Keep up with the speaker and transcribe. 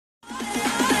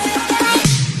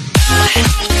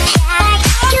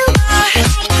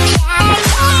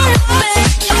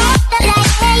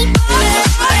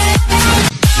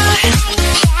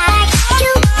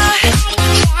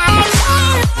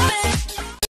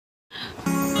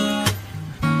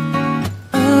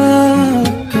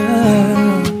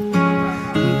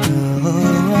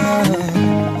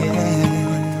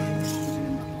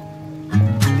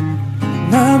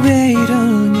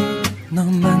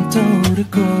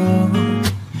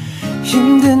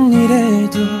힘든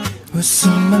일에도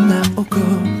웃음만 나오고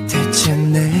대체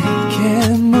내게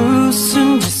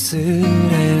무슨 짓을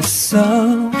했어.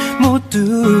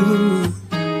 모두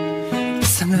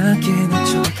이상하게 날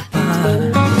쳐다봐.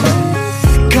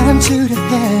 감추려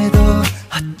해도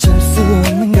어쩔 수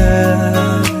없는 걸,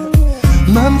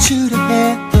 멈추려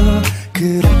해도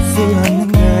그럴 수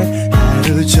없는 걸.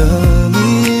 하루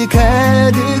종일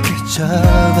가득히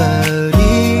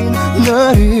쳐버린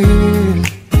너를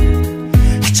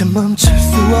이제 멈출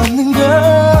수 없는 걸.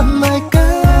 My God,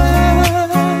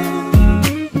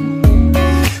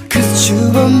 'cause you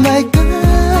are my God.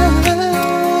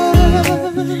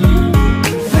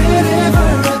 Wherever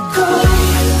I go,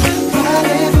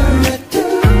 whatever I do,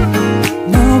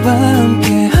 너와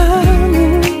함께하는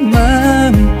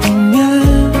마음뿐이야.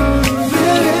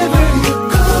 Wherever you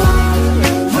go,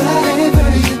 whatever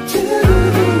you do,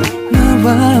 너와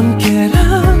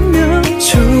함께라면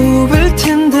좋을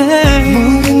텐데.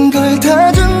 모든 걸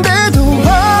다 준대도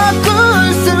바꿀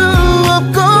수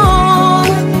없고,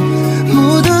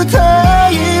 모두 다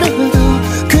잃어도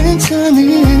괜찮은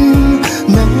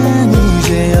난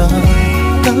이제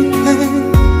어떡해.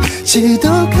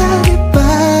 지독하게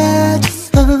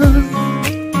빠졌어.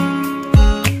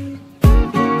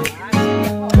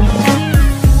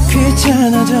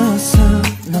 귀찮아졌어.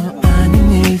 너 아닌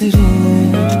일들은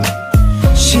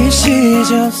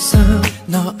시시해졌어.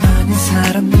 너 아닌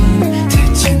사람은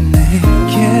대체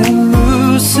내게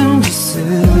무슨 짓을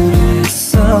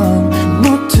했어.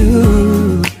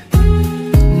 모두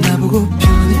나보고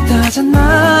편히 따잖아.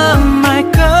 My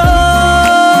God,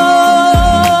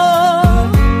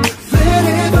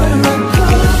 wherever I go,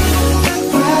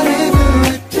 whatever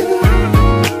I do,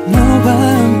 너와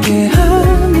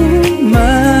함께하는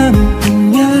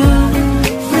마음뿐이야.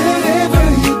 Wherever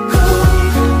you go,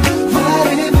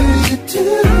 whatever you do,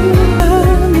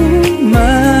 하는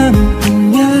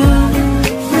마음뿐이야.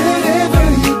 Wherever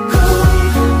you go,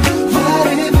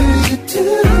 whatever you do,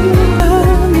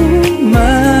 하는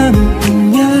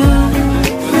마음뿐이야.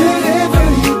 Wherever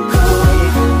you go,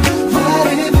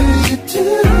 whatever you do,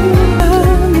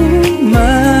 하는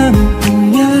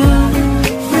마음뿐이야.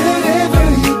 Wherever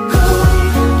you go,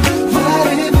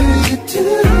 whatever you do,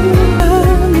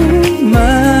 하는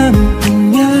마음뿐이야.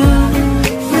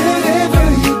 Wherever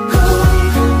you go,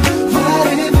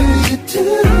 whatever you do, 하는 마음뿐이야. Wherever you go, whatever you do,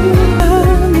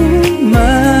 하는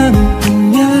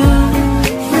마음뿐이야.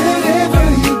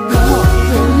 Wherever you go,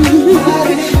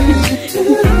 whatever you do,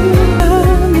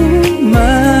 하는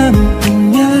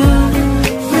마음뿐이야.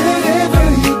 Wherever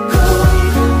you go,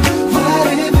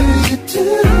 whatever you do,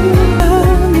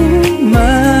 하는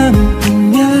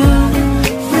마음뿐이야.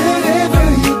 Wherever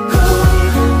you go,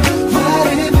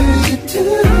 whatever you do,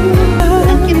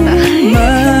 하는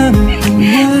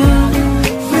마음뿐이야.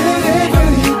 Wherever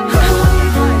you go,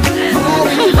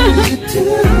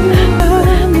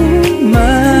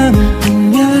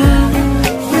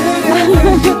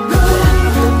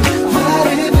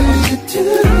 whatever you do,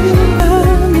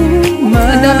 하는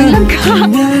Ang daming langka.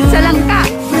 Sa langka.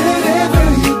 Wherever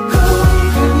you go,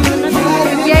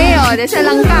 Yay, oh. Sa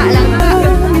langka. Langka.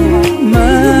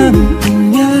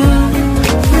 마음뿐이야.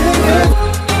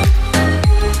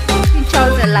 Ikaw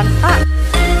sa langka.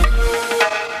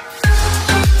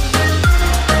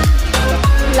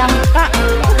 Langka.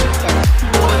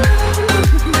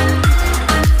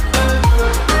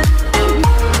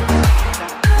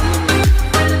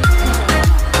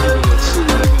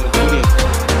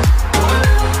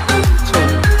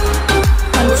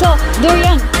 Anso,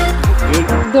 durian.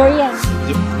 Durian.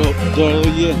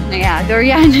 Yeah,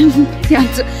 durian. 样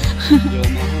子。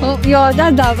有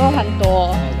在打过很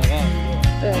多。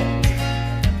对。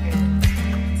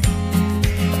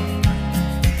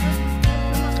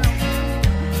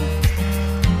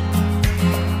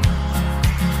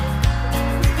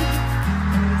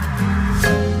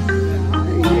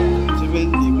这边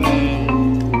礼拜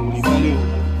六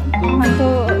很多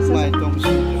卖东西，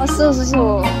哦，是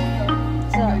我，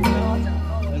是。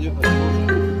那就很多。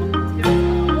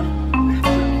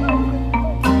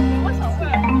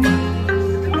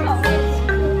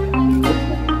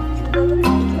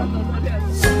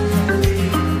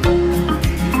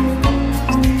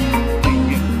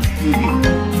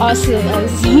哦，是。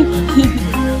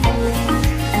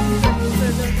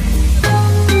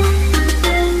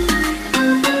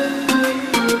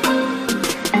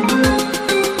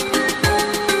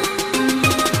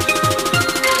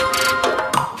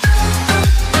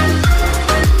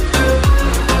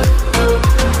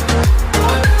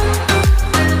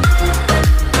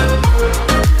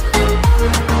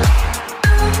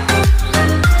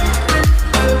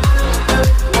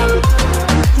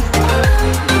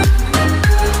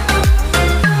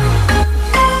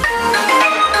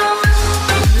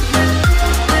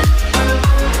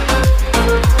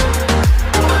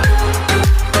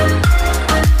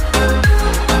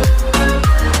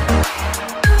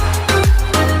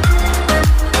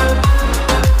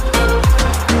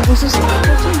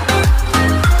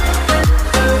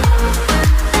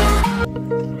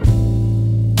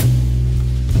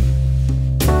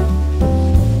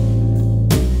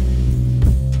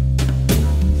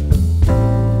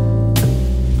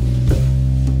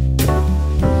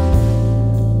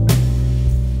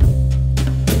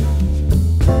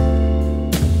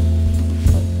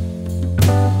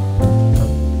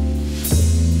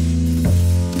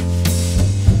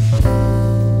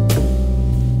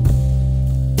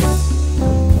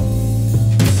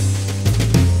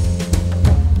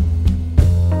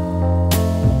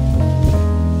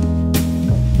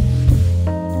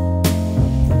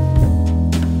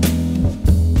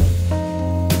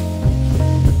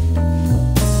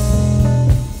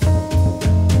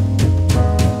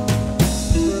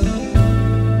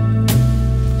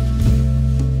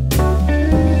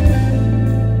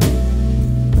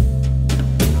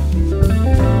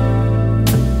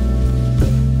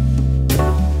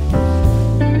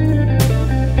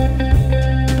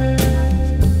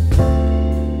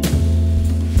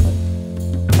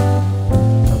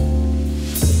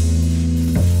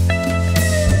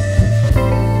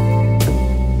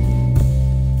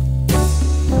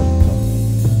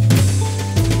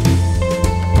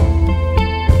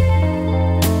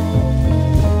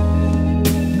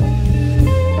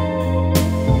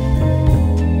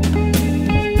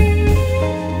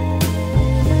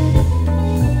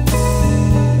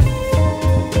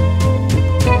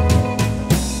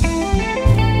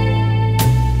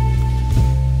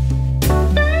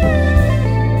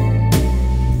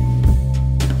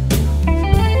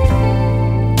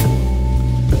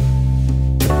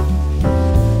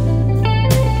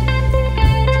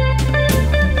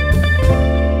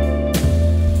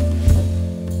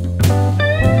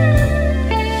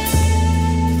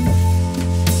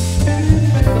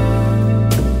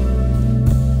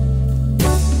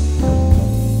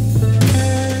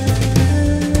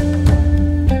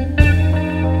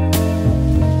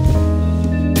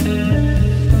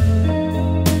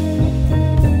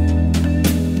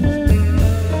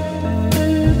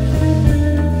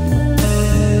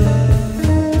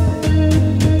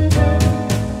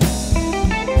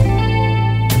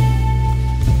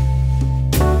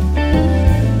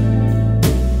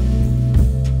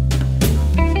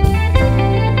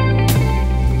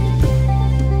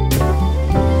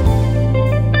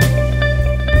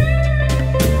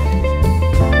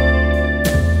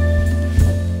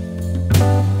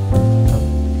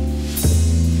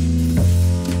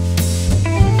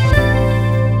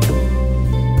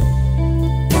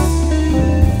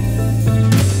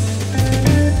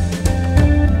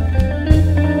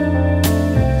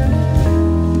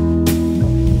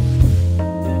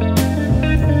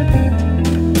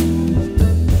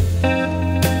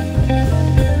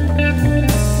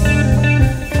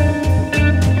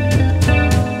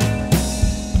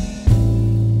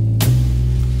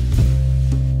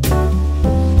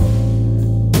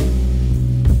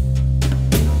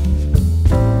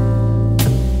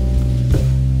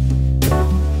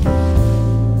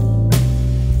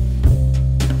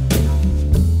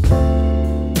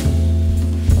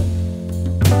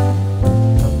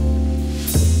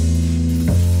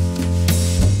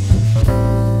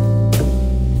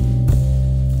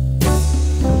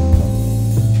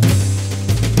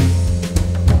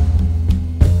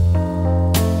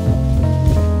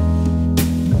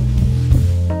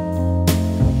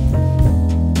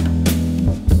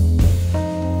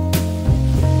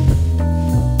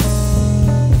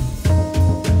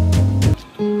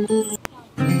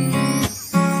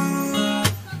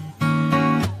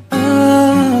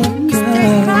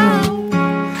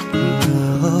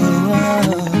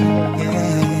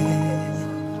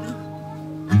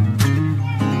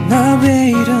나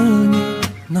왜 이러니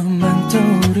너만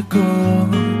떠오르고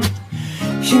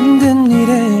힘든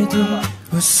일에도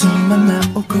웃음만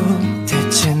나오고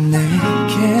대체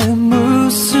내게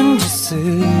무슨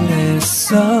짓을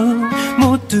했어.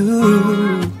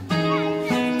 모두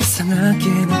이상하게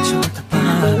날 쳐다봐.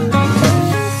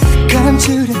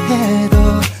 감추려 해도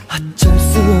어쩔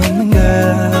수 없는 걸,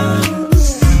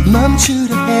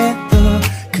 멈추려 해도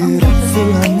그럴 수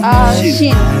없는 걸.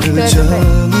 하루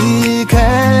종일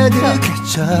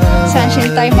가득해져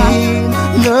버린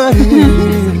너를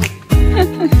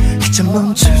이제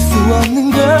멈출 수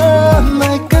없는 걸.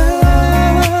 My God,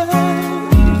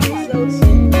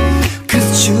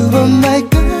 'cause you are my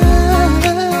God.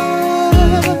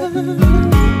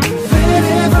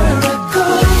 Wherever I go,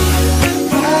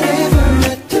 whatever I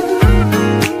do,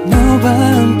 너와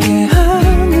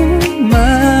함께하는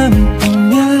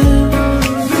마음뿐이야.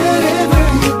 Wherever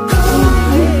you go,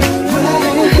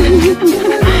 whatever you do,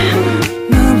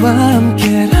 너와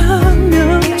함께라면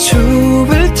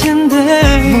좋을 텐데.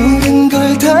 모든 걸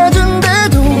다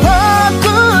준대도 바꿀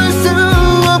수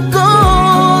없고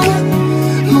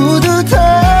모두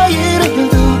다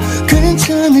잃어도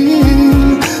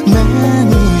괜찮은 난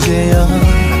이제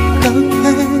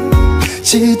어떻게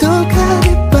지독하게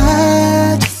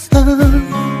빠졌어.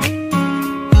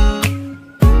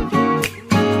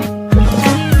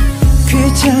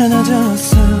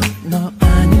 귀찮아졌어 너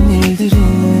아닌 일들은,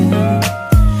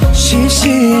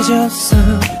 시시해졌어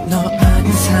너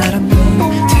아닌 사람은.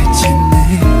 대체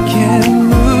내게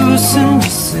무슨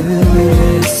짓을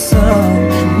했어.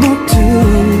 모두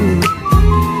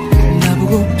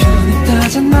나보고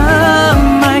변했다잖아.